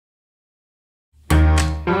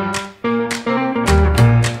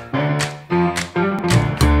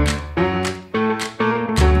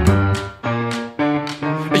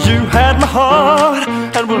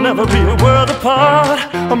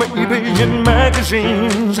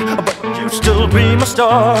magazines, but you still be my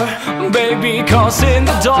star. Baby, cause in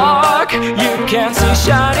the dark you can't see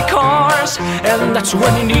shiny cars, and that's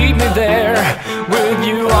when you need me there. With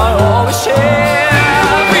you I always share.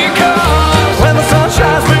 Because when the sun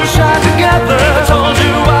shines, we shine together. I told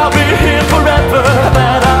you I'll be here forever,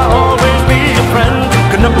 that I'll always be your friend.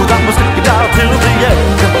 Cause no, that must stick it out till the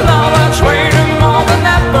end. Now that's waiting more than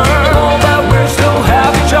ever. Know that we still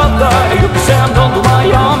have each other. You can stand under my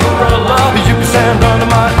umbrella. You can stand under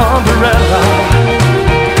my umbrella.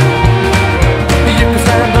 You can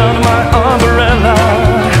stand under my umbrella.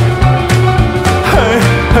 Hey,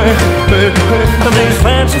 hey, hey, hey. These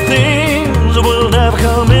fancy things will never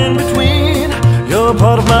come in between. You're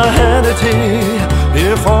part of my entity,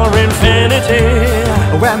 here for infinity.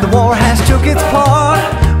 When the war has took its part,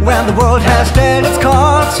 when the world has dealt its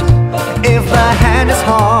cards, if the hand is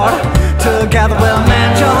hard, together we'll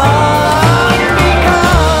mend your heart.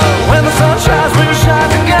 Because when the sun shines, we'll shine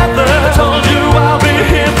together. I told you I'll be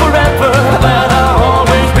here forever, that I'll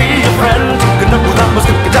always be your friend. You know that must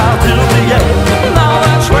stick it out till the end. Now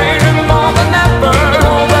that's waiting more than ever.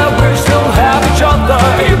 Know that we still have each other.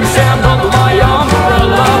 You can stand under my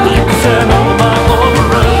umbrella. You can stand under my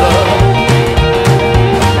umbrella.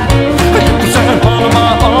 You can stand under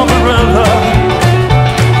my umbrella.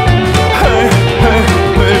 Hey, hey,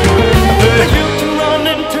 hey, hey. You can run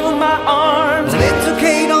into my arms. it's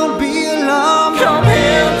okay, don't be alarmed. Come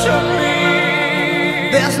here to me.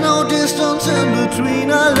 There's no distance in between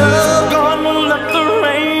our love. Gonna let the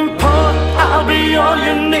rain pour. I'll be all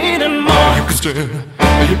you need and more. You can stand,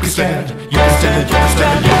 you can stand, you can stand, you can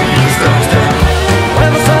stand, you can stand, stand.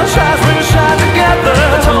 When the sun shines, we'll shine together.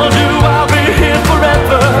 I told you I'll be here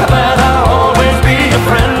forever, that I'll always be your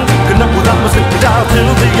friend. Cause no, that must stick it out till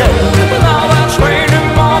the end. Now that's waiting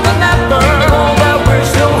more than ever. Know that we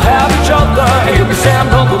still have each other. You can stand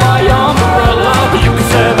under my umbrella. You can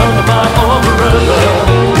stand under my umbrella.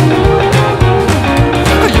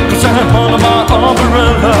 You can stand under my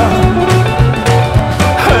umbrella.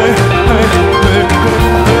 Hey, hey, hey, hey,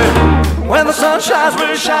 hey. When the sun shines,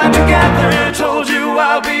 we'll shine together. I told you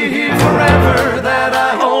I'll be here forever.